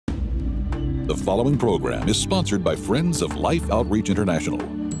The following program is sponsored by Friends of Life Outreach International.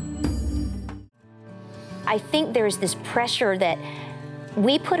 I think there's this pressure that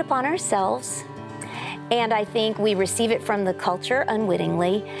we put upon ourselves, and I think we receive it from the culture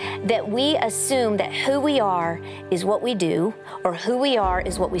unwittingly, that we assume that who we are is what we do, or who we are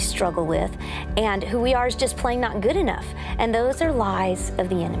is what we struggle with, and who we are is just plain not good enough. And those are lies of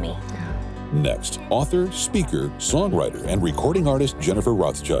the enemy. Next, author, speaker, songwriter, and recording artist Jennifer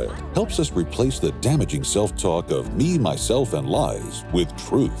Rothschild helps us replace the damaging self-talk of me, myself, and lies with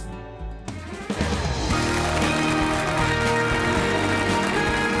truth.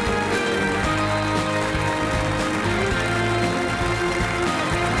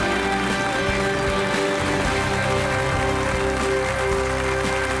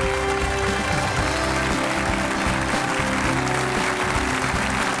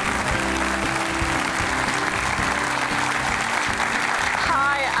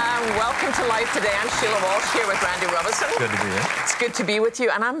 Today, I'm Sheila Walsh here with Randy Robison. Good to be here. It's good to be with you,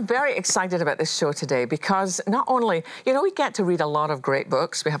 and I'm very excited about this show today because not only, we get to read a lot of great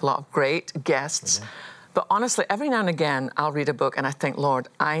books, we have a lot of great guests, but honestly, every now and again, I'll read a book and I think, Lord,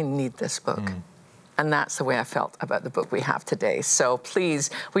 I need this book. And that's the way I felt about the book we have today. So please,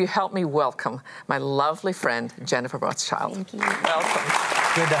 will you help me welcome my lovely friend, Jennifer Rothschild. Thank you. Welcome.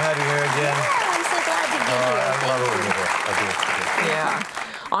 Good to have you here again. Yeah, I'm so glad to be here. I love it here. I do. Yeah.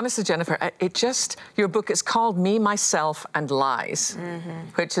 Honestly, Jennifer, your book is called Me, Myself, and Lies,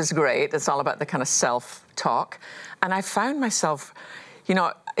 which is great. It's all about the kind of self-talk. And I found myself,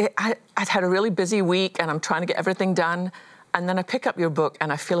 I'd had a really busy week and I'm trying to get everything done. And then I pick up your book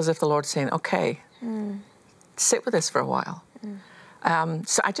and I feel as if the Lord's saying, okay, sit with this for a while.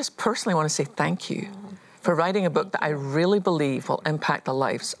 So I just personally want to say thank you for writing a book that I really believe will impact the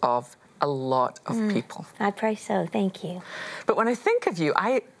lives of a lot of people. I pray so. Thank you. But when I think of you,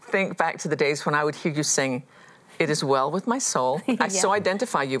 I think back to the days when I would hear you sing, "It is well with my soul." I so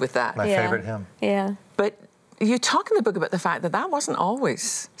identify you with that. My favorite hymn. Yeah. But you talk in the book about the fact that wasn't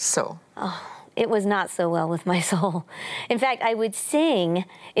always so. Oh, it was not so well with my soul. In fact, I would sing,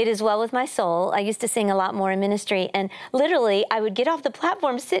 "It is well with my soul." I used to sing a lot more in ministry, and literally I would get off the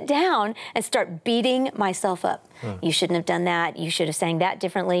platform, sit down, and start beating myself up. You shouldn't have done that. You should have sang that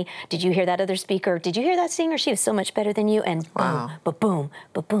differently. Did you hear that other speaker? Did you hear that singer? She was so much better than you. And boom, ba-boom,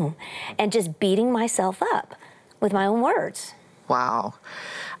 ba-boom. And just beating myself up with my own words. Wow.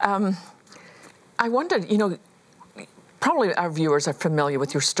 I wondered, probably our viewers are familiar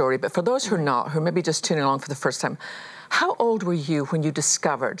with your story, but for those who are not, who may be just tuning along for the first time, how old were you when you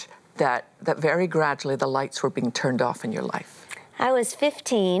discovered that very gradually the lights were being turned off in your life? I was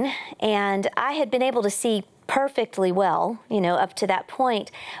 15, and I had been able to see perfectly well, up to that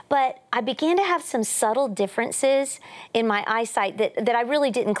point. But I began to have some subtle differences in my eyesight that I really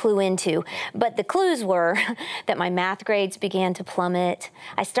didn't clue into. But the clues were that my math grades began to plummet.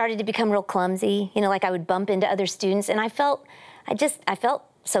 I started to become real clumsy, like I would bump into other students, and I felt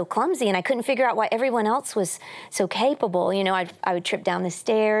so clumsy, and I couldn't figure out why everyone else was so capable. I would trip down the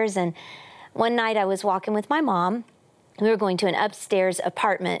stairs, and one night I was walking with my mom. We were going to an upstairs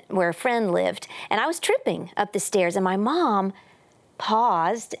apartment where a friend lived, and I was tripping up the stairs, and my mom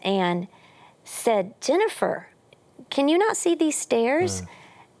paused and said, "Jennifer, can you not see these stairs?"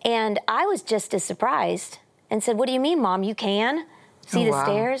 And I was just as surprised and said, "What do you mean, Mom? You can see the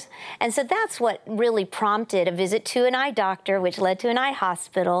stairs?" And so that's what really prompted a visit to an eye doctor, which led to an eye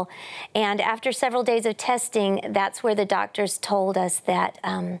hospital. And after several days of testing, that's where the doctors told us that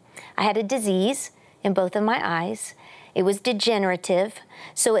I had a disease in both of my eyes. It was degenerative.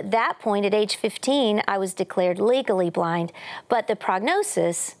 So at that point, at age 15, I was declared legally blind. But the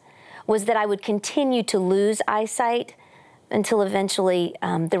prognosis was that I would continue to lose eyesight until eventually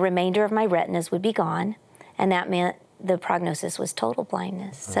the remainder of my retinas would be gone. And that meant the prognosis was total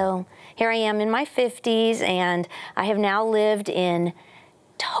blindness. So here I am in my 50s, and I have now lived in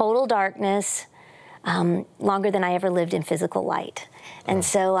total darkness longer than I ever lived in physical light. And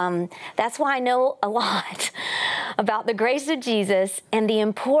so that's why I know a lot about the grace of Jesus and the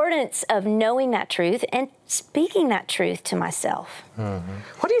importance of knowing that truth and speaking that truth to myself.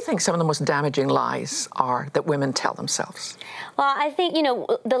 What do you think some of the most damaging lies are that women tell themselves? Well, I think,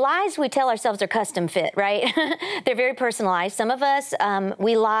 the lies we tell ourselves are custom fit, right? They're very personalized. Some of us,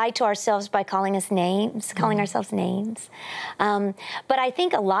 we lie to ourselves by calling ourselves names. But I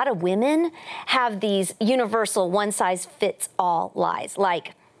think a lot of women have these universal one-size-fits-all lies,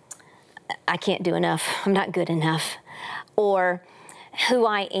 like, I can't do enough, I'm not good enough, or who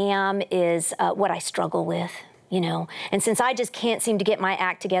I am is what I struggle with. And since I just can't seem to get my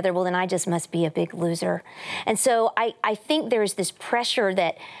act together, well, then I just must be a big loser. And so I think there's this pressure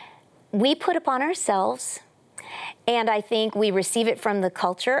that we put upon ourselves, and I think we receive it from the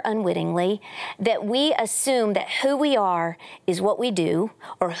culture unwittingly, that we assume that who we are is what we do,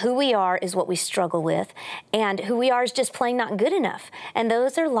 or who we are is what we struggle with, and who we are is just plain not good enough. And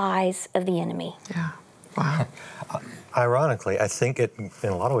those are lies of the enemy. Yeah. Wow. Ironically, I think in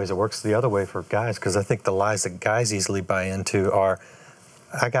a lot of ways it works the other way for guys, because I think the lies that guys easily buy into are,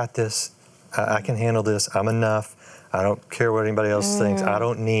 I got this, I can handle this, I'm enough, I don't care what anybody else thinks, I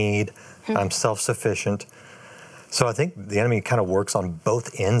don't need, I'm self-sufficient. So I think the enemy kind of works on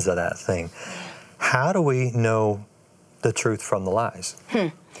both ends of that thing. How do we know the truth from the lies?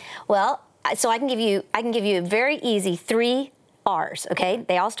 Well, so I can give you a very easy 3 R's, okay?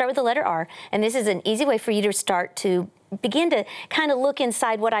 They all start with the letter R, and this is an easy way for you to start to begin to kind of look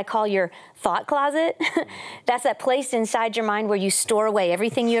inside what I call your thought closet. That's that place inside your mind where you store away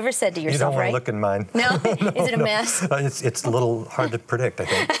everything you ever said to yourself, right? You don't want to look in mine. No? Is it a mess? It's a little hard to predict, I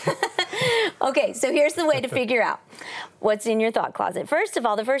think. Okay, so here's the way to figure out what's in your thought closet. First of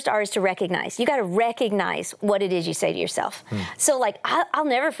all, the first R is to recognize. You got to recognize what it is you say to yourself. So like, I'll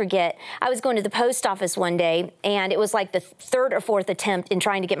never forget, I was going to the post office one day, and it was like the 3rd or 4th attempt in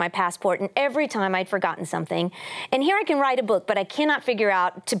trying to get my passport, and every time I'd forgotten something. And here I can write a book, but I cannot figure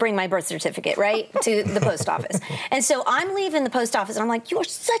out to bring my birth certificate, right, to the post office. And so I'm leaving the post office, and I'm like, you're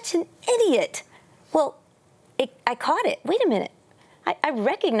such an idiot. Well, I caught it. Wait a minute. I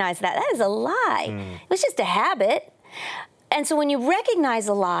recognize that. That is a lie. It was just a habit. And so when you recognize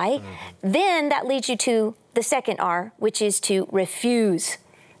a lie, then that leads you to the second R, which is to refuse.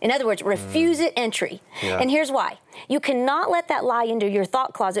 In other words, refuse it entry. Yeah. And here's why. You cannot let that lie into your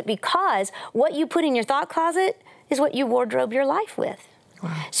thought closet, because what you put in your thought closet is what you wardrobe your life with.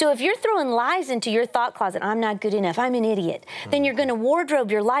 Wow. So if you're throwing lies into your thought closet, I'm not good enough, I'm an idiot, then you're going to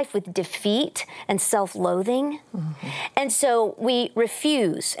wardrobe your life with defeat and self-loathing. And so we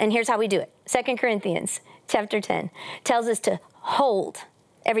refuse, and here's how we do it. 2 Corinthians chapter 10 tells us to hold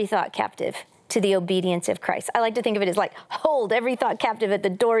every thought captive to the obedience of Christ. I like to think of it as like, hold every thought captive at the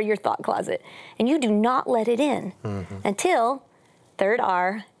door of your thought closet, and you do not let it in until, 3rd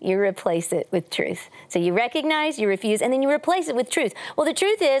R, you replace it with truth. So you recognize, you refuse, and then you replace it with truth. Well, the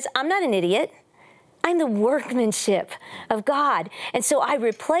truth is, I'm not an idiot. I'm the workmanship of God. And so I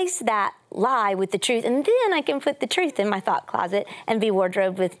replace that lie with the truth, and then I can put the truth in my thought closet and be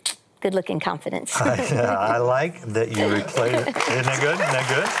wardrobed with good-looking confidence. I like that you replace it. Isn't that good? Isn't that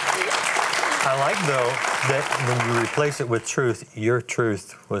good? I like, though, that when you replace it with truth, your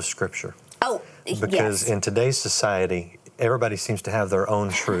truth was Scripture. Oh, Because yes. in today's society, everybody seems to have their own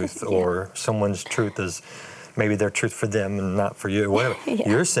truth, or someone's truth is maybe their truth for them and not for you, whatever.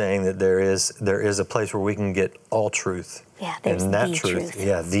 You're saying that there is a place where we can get all truth. Yeah, there's and that the truth.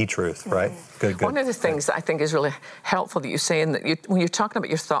 Yeah, the truth, right? Good. One of the things that I think is really helpful that you say, in that when you're talking about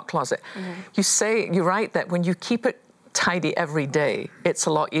your thought closet, you write that when you keep it tidy every day, it's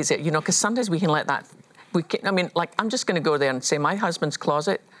a lot easier, because sometimes we can let that, I'm just going to go there and say, my husband's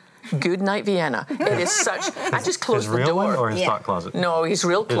closet, good night, Vienna. It is such, I just close the door. His real one or his thought closet? No, his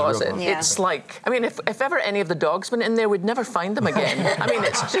real closet. Real closet. Yeah. It's like, if ever any of the dogs went in there, we'd never find them again.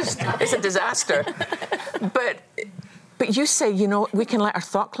 It's a disaster. But you say, we can let our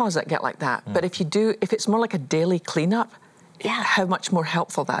thought closet get like that. But if it's more like a daily cleanup, how much more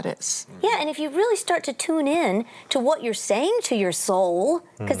helpful that is. Yeah, and if you really start to tune in to what you're saying to your soul,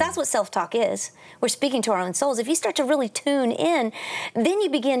 because that's what self-talk is. We're speaking to our own souls. If you start to really tune in, then you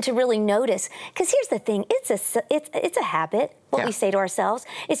begin to really notice. Because here's the thing, it's a habit, what we say to ourselves.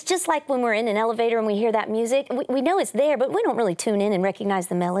 It's just like when we're in an elevator and we hear that music. We know it's there, but we don't really tune in and recognize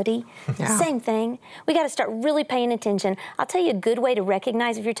the melody. Same thing. We got to start really paying attention. I'll tell you a good way to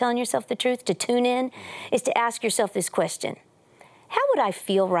recognize if you're telling yourself the truth, to tune in, is to ask yourself this question. How would I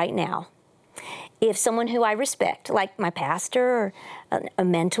feel right now if someone who I respect, like my pastor or a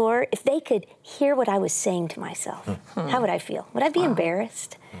mentor, if they could hear what I was saying to myself? How would I feel? Would I be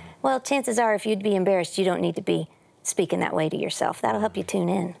embarrassed? Well, chances are if you'd be embarrassed, you don't need to be speaking that way to yourself. That'll help you tune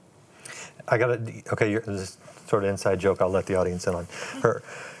in. This sort of inside joke I'll let the audience in on.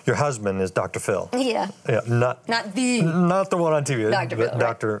 Your husband is Dr. Phil. Yeah. Not the one on TV, Dr. Phil, but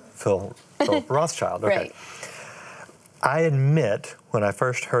Dr. Phil Rothschild. Okay. Right. I admit, when I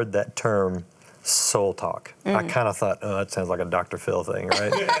first heard that term, soul talk, I kind of thought, oh, that sounds like a Dr. Phil thing,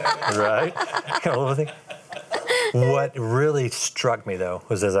 right? Right? Kind of little thing. What really struck me, though,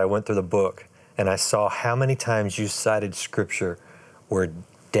 was as I went through the book and I saw how many times you cited Scripture where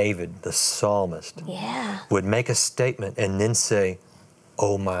David, the psalmist, would make a statement and then say,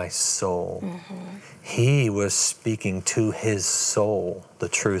 oh, my soul. He was speaking to his soul the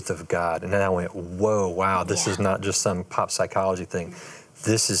truth of God. And then I went, whoa, wow, this is not just some pop psychology thing.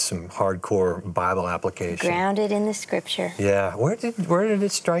 this is some hardcore Bible application. Grounded in the Scripture. Yeah. Where did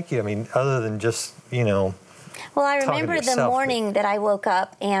it strike you? I mean, other than just, Well, I remember the morning that I woke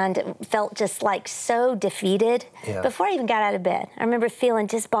up and felt just like so defeated before I even got out of bed. I remember feeling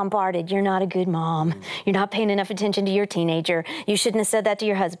just bombarded. You're not a good mom. You're not paying enough attention to your teenager. You shouldn't have said that to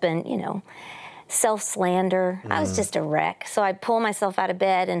your husband, Self-slander. I was just a wreck. So I pull myself out of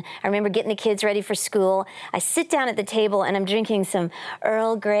bed, and I remember getting the kids ready for school. I sit down at the table and I'm drinking some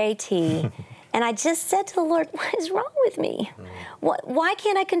Earl Grey tea. And I just said to the Lord, what is wrong with me? Why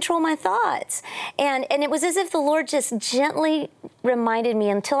can't I control my thoughts? And it was as if the Lord just gently reminded me,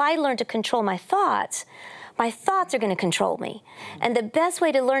 until I learn to control my thoughts are going to control me. And the best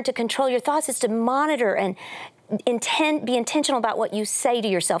way to learn to control your thoughts is to monitor and be intentional about what you say to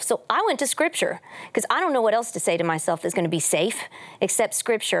yourself. So I went to Scripture, because I don't know what else to say to myself that's going to be safe except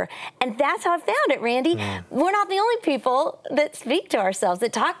Scripture. And that's how I found it, Randy. We're not the only people that speak to ourselves,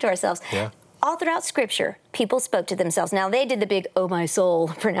 that talk to ourselves. Yeah. All throughout Scripture, people spoke to themselves. Now, they did the big, oh, my soul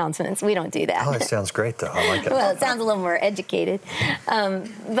pronouncements. We don't do that. Oh, that sounds great, though. I like it. Well, it sounds a little more educated.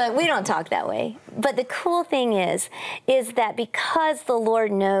 But we don't talk that way. But the cool thing is that because the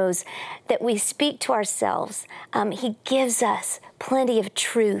Lord knows that we speak to ourselves, He gives us plenty of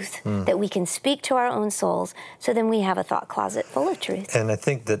truth that we can speak to our own souls, so then we have a thought closet full of truth. And I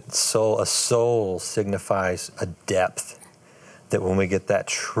think that a soul signifies a depth, that when we get that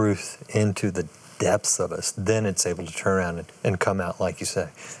truth into the depths of us, then it's able to turn around and come out, like you say.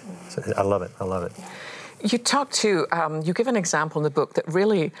 So I love it. You you give an example in the book that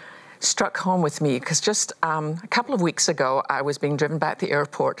really struck home with me, because just a couple of weeks ago, I was being driven back to the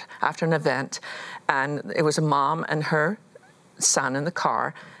airport after an event, and it was a mom and her son in the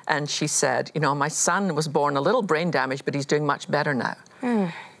car, and she said, my son was born a little brain damaged, but he's doing much better now.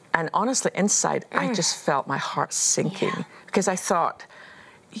 And honestly, inside, I just felt my heart sinking, because I thought,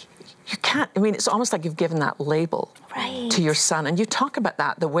 you can't, it's almost like you've given that label to your son. And you talk about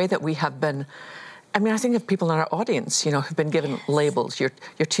that, the way that we have been, I think of people in our audience, who've been given labels. You're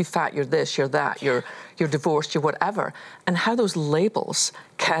too fat, you're this, you're that, you're divorced, you're whatever. And how those labels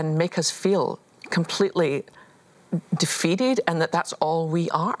can make us feel completely defeated, and that's all we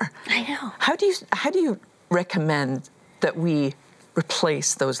are. I know. How do you recommend that we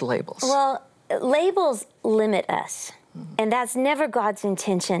replace those labels? Well, labels limit us. And that's never God's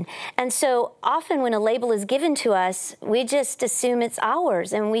intention. And so often when a label is given to us, we just assume it's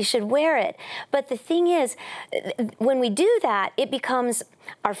ours and we should wear it. But the thing is, when we do that, it becomes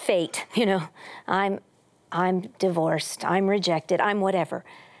our fate. I'm divorced, I'm rejected, I'm whatever.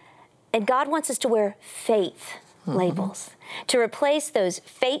 And God wants us to wear faith labels, to replace those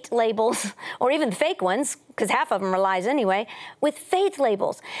fate labels, or even the fake ones, because half of them are lies anyway, with faith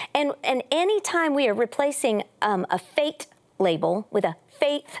labels. And any time we are replacing a fate label with a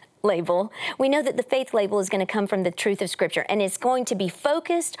faith label, we know that the faith label is going to come from the truth of Scripture, and it's going to be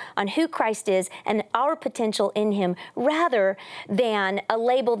focused on who Christ is and our potential in Him, rather than a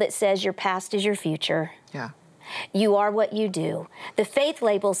label that says your past is your future. Yeah. You are what you do. The faith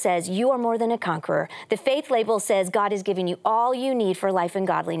label says you are more than a conqueror. The faith label says God is giving you all you need for life and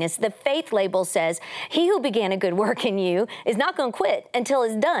godliness. The faith label says He who began a good work in you is not going to quit until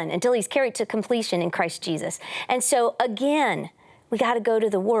it's done, until He's carried to completion in Christ Jesus. And so again, we got to go to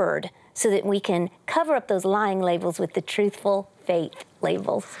the Word so that we can cover up those lying labels with the truthful faith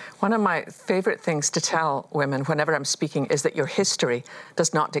labels. One of my favorite things to tell women whenever I'm speaking is that your history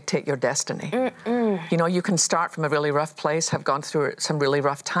does not dictate your destiny. You can start from a really rough place, have gone through some really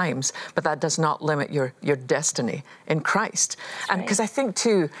rough times, but that does not limit your destiny in Christ. That's and because I think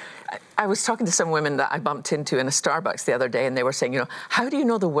too, I was talking to some women that I bumped into in a Starbucks the other day, and they were saying, how do you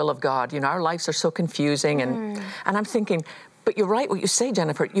know the will of God? Our lives are so confusing. And I'm thinking, but you're right what you say,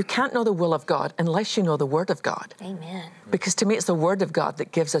 Jennifer. You can't know the will of God unless you know the Word of God. Amen. Because to me, it's the Word of God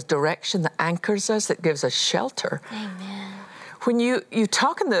that gives us direction, that anchors us, that gives us shelter. Amen. When you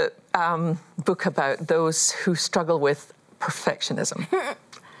talk in the book about those who struggle with perfectionism,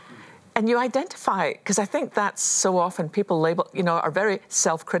 and you identify, because I think that's so often people are very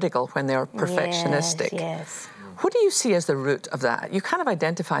self-critical when they're perfectionistic. Yes. What do you see as the root of that? You kind of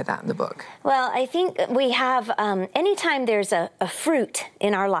identify that in the book. Well, I think we have, anytime there's a fruit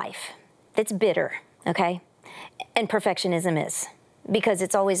in our life that's bitter, okay, and perfectionism is, because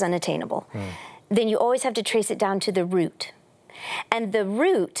it's always unattainable, then you always have to trace it down to the root. And the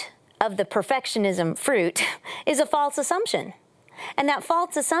root of the perfectionism fruit is a false assumption. And that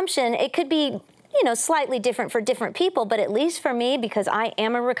false assumption, it could be slightly different for different people, but at least for me, because I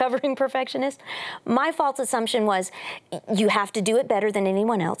am a recovering perfectionist, my false assumption was you have to do it better than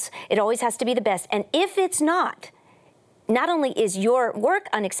anyone else. It always has to be the best. And if it's not, not only is your work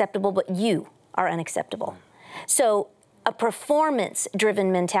unacceptable, but you are unacceptable. So a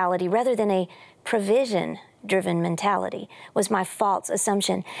performance-driven mentality rather than a provision-driven mentality was my false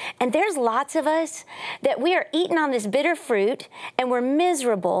assumption. And there's lots of us that we are eating on this bitter fruit and we're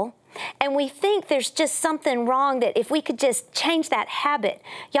miserable, and we think there's just something wrong, that if we could just change that habit.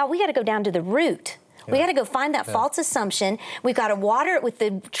 Y'all, we got to go down to the root. We got to go find that false assumption. We've got to water it with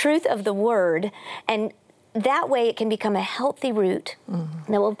the truth of the Word, and that way it can become a healthy root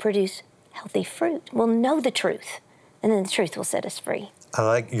that will produce healthy fruit. We'll know the truth, and then the truth will set us free. I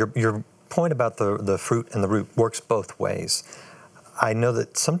like your point about the fruit and the root works both ways. I know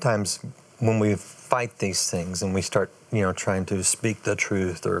that sometimes when we fight these things and we start, trying to speak the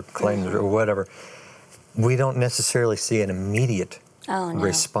truth or claim or whatever, we don't necessarily see an immediate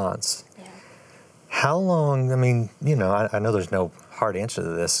response. Yeah. How long, I know there's no hard answer to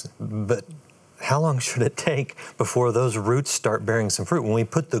this, but how long should it take before those roots start bearing some fruit? When we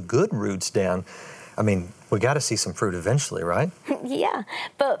put the good roots down, we got to see some fruit eventually, right? Yeah,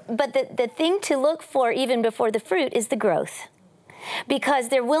 but the thing to look for even before the fruit is the growth. Because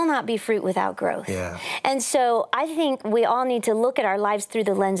there will not be fruit without growth. Yeah. And so I think we all need to look at our lives through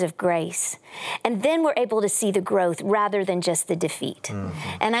the lens of grace. And then we're able to see the growth rather than just the defeat. Mm-hmm.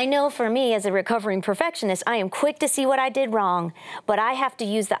 And I know for me as a recovering perfectionist, I am quick to see what I did wrong, but I have to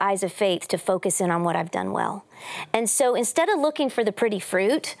use the eyes of faith to focus in on what I've done well. And so instead of looking for the pretty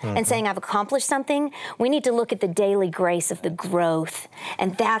fruit and saying I've accomplished something, we need to look at the daily grace of the growth.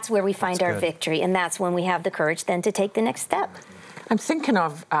 And that's where we find our victory. And that's when we have the courage then to take the next step. I'm thinking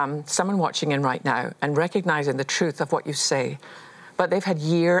of someone watching in right now and recognizing the truth of what you say, but they've had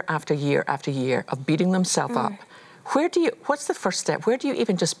year after year after year of beating themselves up. What's the first step? Where do you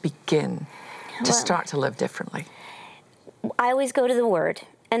even just begin to start to live differently? I always go to the Word.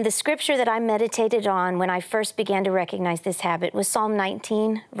 And the scripture that I meditated on when I first began to recognize this habit was Psalm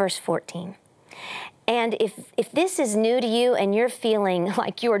 19, verse 14. And if this is new to you and you're feeling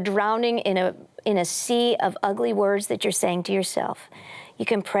like you're drowning in a sea of ugly words that you're saying to yourself, you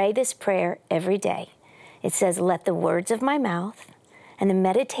can pray this prayer every day. It says, "Let the words of my mouth and the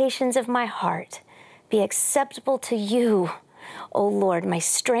meditations of my heart be acceptable to you, O Lord, my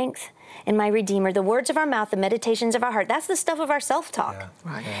strength and my Redeemer." The words of our mouth, the meditations of our heart, that's the stuff of our self-talk.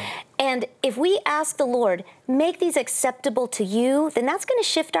 Yeah, right. Yeah. And if we ask the Lord, make these acceptable to you, then that's going to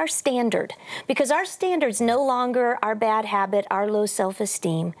shift our standard, because our standard's no longer our bad habit, our low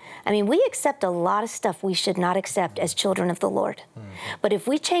self-esteem. We accept a lot of stuff we should not accept as children of the Lord. But if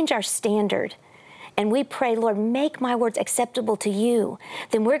we change our standard and we pray, "Lord, make my words acceptable to you,"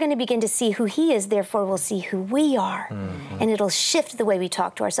 then we're going to begin to see who He is, therefore we'll see who we are. And it'll shift the way we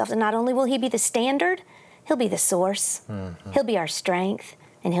talk to ourselves. And not only will He be the standard, He'll be the source, He'll be our strength,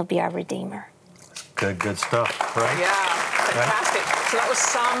 and He'll be our Redeemer. Good stuff, right? Yeah, fantastic. Right? So that was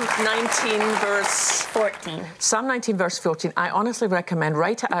Psalm 19, verse 14. Psalm 19, verse 14. I honestly recommend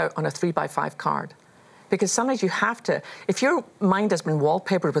write it out on a 3x5 card. Because sometimes you have to, if your mind has been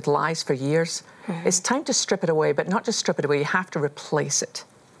wallpapered with lies for years, it's time to strip it away, but not just strip it away, you have to replace it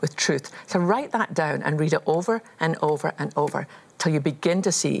with truth. So write that down and read it over and over and over till you begin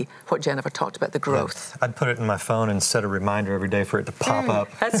to see what Jennifer talked about, the growth. Yeah. I'd put it in my phone and set a reminder every day for it to pop up.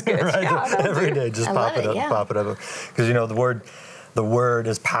 That's good. Right? Yeah, every day, just pop it up, pop it up. Because the word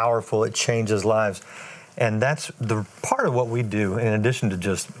is powerful, it changes lives. And that's the part of what we do, in addition to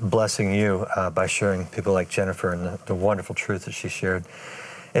just blessing you by sharing people like Jennifer and the wonderful truth that she shared,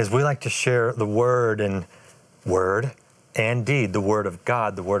 is we like to share the word and deed, the word of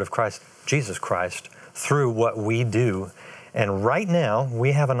God, the word of Christ, Jesus Christ, through what we do. And right now,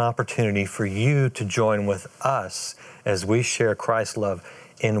 we have an opportunity for you to join with us as we share Christ's love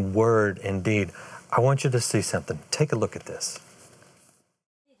in word and deed. I want you to see something. Take a look at this.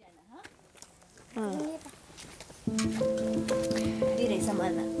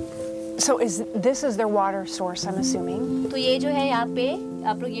 So this is their water source, I'm assuming? तो ये जो है यहाँ पे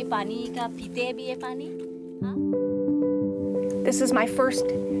आप लोग ये पानी का पीते हैं भी ये पानी? This is my first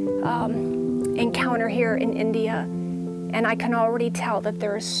encounter here in India, and I can already tell that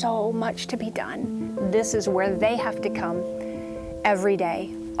there is so much to be done. This is where they have to come every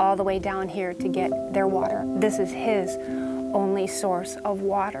day, all the way down here to get their water. This is his only source of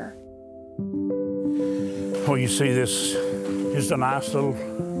water. Well, you see this, just a nice little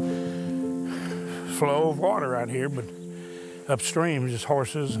flow of water out here, but upstream is just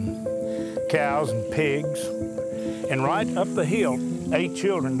horses and cows and pigs. And right up the hill, 8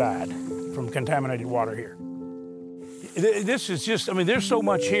 children died from contaminated water here. This is just, there's so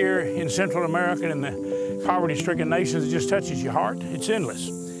much here in Central America and the poverty-stricken nations that just touches your heart. It's endless.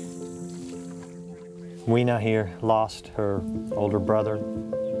 Weena here lost her older brother,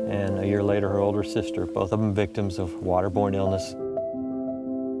 and a year later her older sister, both of them victims of waterborne illness.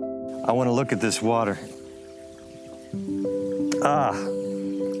 I want to look at this water.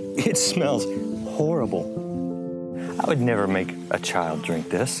 It smells horrible. I would never make a child drink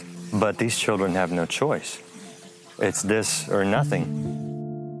this, but these children have no choice. It's this or nothing.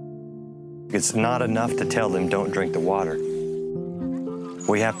 It's not enough to tell them don't drink the water.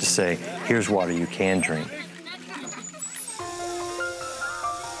 We have to say, here's water you can drink.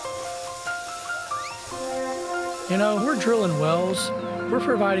 You know, we're drilling wells. We're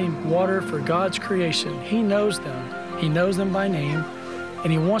providing water for God's creation. He knows them. He knows them by name,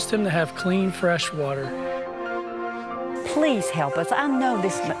 and He wants them to have clean, fresh water. Please help us. I know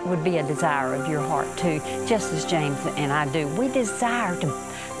this would be a desire of your heart too, just as James and I do. We desire to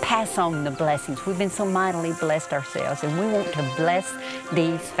pass on the blessings. We've been so mightily blessed ourselves, and we want to bless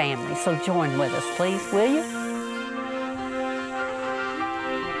these families. So join with us, please, will you?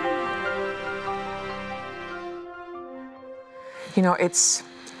 You know, it's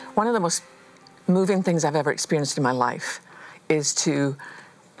one of the most moving things I've ever experienced in my life is to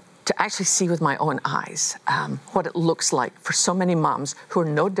actually see with my own eyes what it looks like for so many moms who are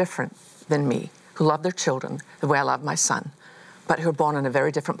no different than me, who love their children the way I love my son, but who are born in a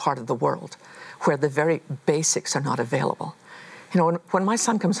very different part of the world where the very basics are not available. You know, when my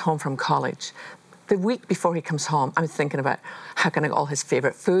son comes home from college, the week before he comes home, I'm thinking about how can I get all his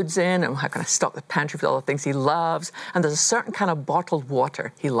favorite foods in, and how can I stock the pantry with all the things he loves. And there's a certain kind of bottled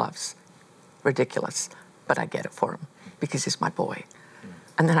water he loves. Ridiculous, but I get it for him because he's my boy.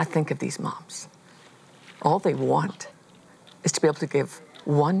 And then I think of these moms. All they want is to be able to give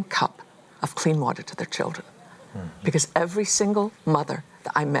 1 cup of clean water to their children. Because every single mother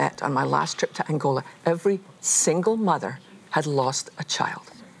that I met on my last trip to Angola, every single mother had lost a child.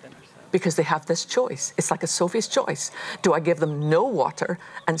 Because they have this choice. It's like a Sophie's choice. Do I give them no water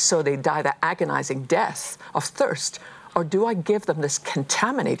and so they die the agonizing death of thirst? Or do I give them this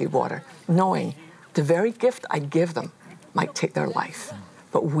contaminated water, knowing the very gift I give them might take their life?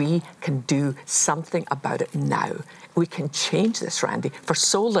 But we can do something about it now. We can change this, Randy. For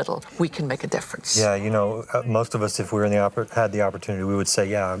so little, we can make a difference. Yeah, you know, most of us, if we were had the opportunity, we would say,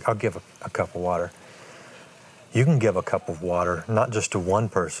 yeah, I'll give a cup of water. You can give a cup of water, not just to one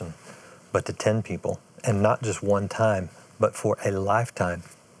person, but to 10 people, and not just one time, but for a lifetime,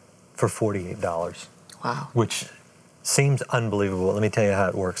 for $48. Wow. Which seems unbelievable. Let me tell you how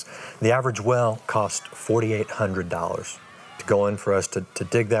it works. The average well costs $4,800 to go in for us to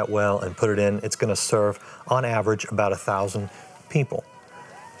dig that well and put it in. It's going to serve, on average, about 1,000 people.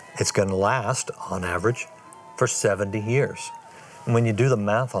 It's going to last, on average, for 70 years. And when you do the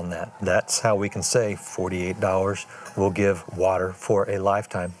math on that, that's how we can say $48 will give water for a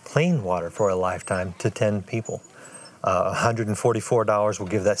lifetime, clean water for a lifetime, to 10 people. $144 will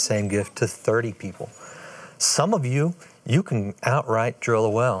give that same gift to 30 people. Some of you, you can outright drill a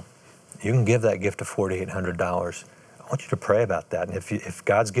well. You can give that gift of $4,800. I want you to pray about that. And if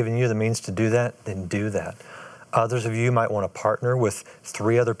God's given you the means to do that, then do that. Others of you might want to partner with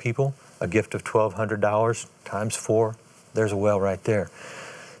 3 other people, a gift of $1,200 times 4. There's a well right there.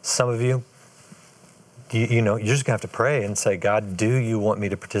 Some of you, you know, you're just going to have to pray and say, God, do you want me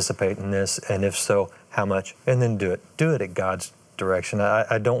to participate in this? And if so, how much? And then do it. Do it at God's direction.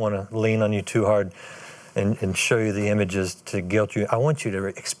 I don't want to lean on you too hard and show you the images to guilt you. I want you to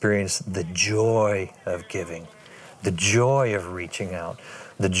experience the joy of giving, the joy of reaching out,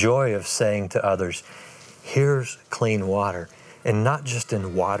 the joy of saying to others, here's clean water, and not just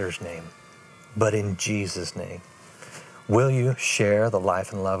in water's name, but in Jesus' name. Will you share the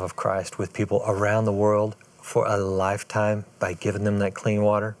life and love of Christ with people around the world for a lifetime by giving them that clean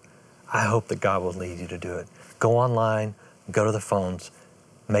water? I hope that God will lead you to do it. Go online, go to the phones,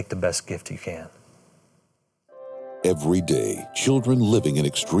 make the best gift you can. Every day, children living in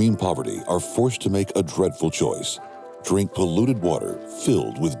extreme poverty are forced to make a dreadful choice. Drink polluted water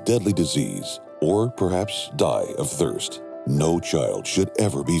filled with deadly disease, or perhaps die of thirst. No child should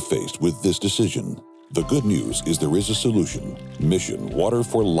ever be faced with this decision. The good news is there is a solution. Mission Water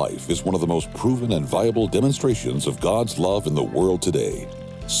for Life is one of the most proven and viable demonstrations of God's love in the world today.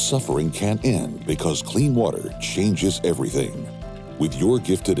 Suffering can't end because clean water changes everything. With your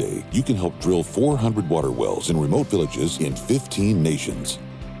gift today, you can help drill 400 water wells in remote villages in 15 nations.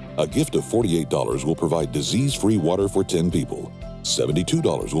 A gift of $48 will provide disease-free water for 10 people.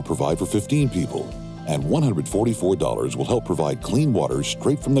 $72 will provide for 15 people. And $144 will help provide clean water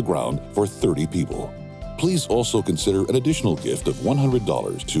straight from the ground for 30 people. Please also consider an additional gift of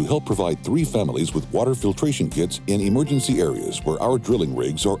 $100 to help provide 3 families with water filtration kits in emergency areas where our drilling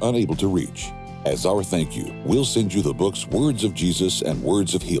rigs are unable to reach. As our thank you, we'll send you the books Words of Jesus and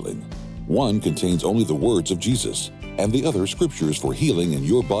Words of Healing. One contains only the words of Jesus, and the other scriptures for healing in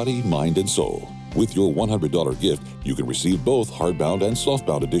your body, mind, and soul. With your $100 gift, you can receive both hardbound and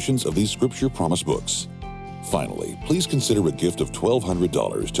softbound editions of these Scripture Promise books. Finally, please consider a gift of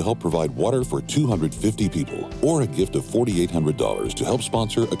 $1,200 to help provide water for 250 people, or a gift of $4,800 to help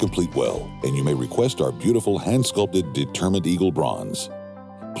sponsor a complete well, and you may request our beautiful hand-sculpted Determined Eagle bronze.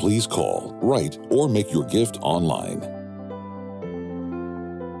 Please call, write, or make your gift online.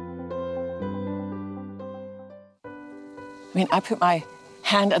 I mean, I put my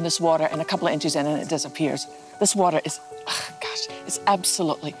hand in this water and a couple of inches in and it disappears. This water is, it's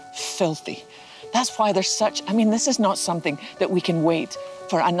absolutely filthy. That's why there's such, this is not something that we can wait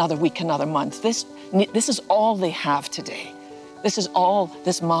for another week, another month. This is all they have today. This is all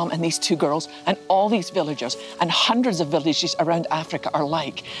this mom and these two girls and all these villagers and hundreds of villages around Africa are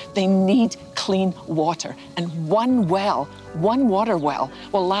like. They need clean water, and one water well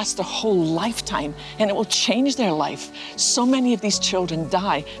will last their whole lifetime, and it will change their life. So many of these children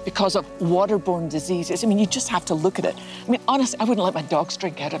die because of waterborne diseases. You just have to look at it. Honestly, I wouldn't let my dogs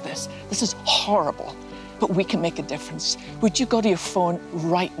drink out of this. This is horrible. But we can make a difference. Would you go to your phone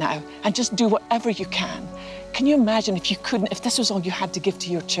right now and just do whatever you can? Can you imagine if this was all you had to give to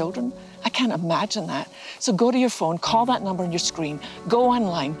your children? I can't imagine that. So go to your phone, call that number on your screen, go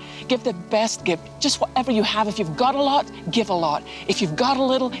online, give the best gift, just whatever you have. If you've got a lot, give a lot. If you've got a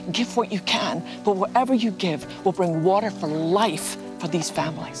little, give what you can. But whatever you give will bring water for life for these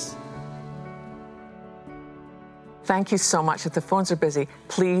families. Thank you so much. If the phones are busy,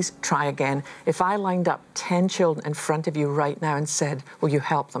 please try again. If I lined up 10 children in front of you right now and said, will you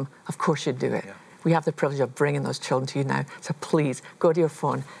help them? Of course you'd do it. Yeah. We have the privilege of bringing those children to you now. So please, go to your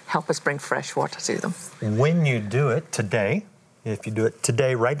phone, help us bring fresh water to them. When you do it today, if you do it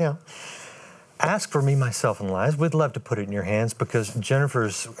today, right now, ask for me, myself, and Liz. We'd love to put it in your hands because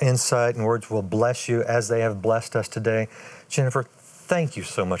Jennifer's insight and words will bless you as they have blessed us today. Jennifer, thank you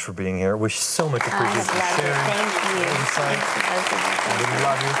so much for being here. We so much appreciate you sharing your insight. We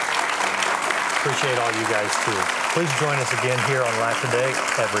love you. Appreciate all you guys, too. Please join us again here on Life Today,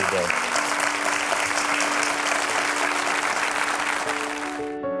 every day.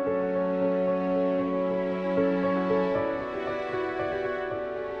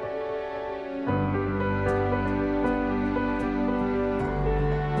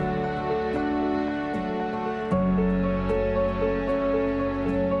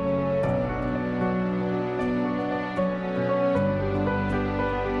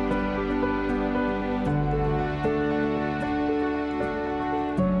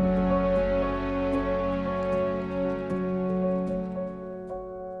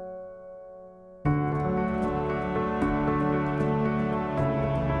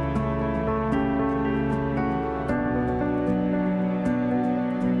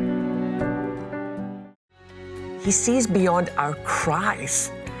 He sees beyond our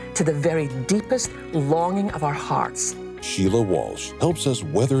cries to the very deepest longing of our hearts. Sheila Walsh helps us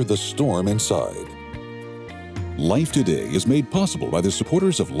weather the storm inside. Life Today is made possible by the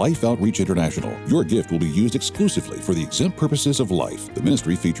supporters of Life Outreach International. Your gift will be used exclusively for the exempt purposes of life. The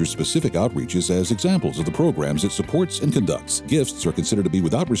ministry features specific outreaches as examples of the programs it supports and conducts. Gifts are considered to be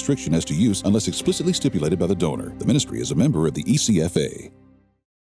without restriction as to use unless explicitly stipulated by the donor. The ministry is a member of the ECFA.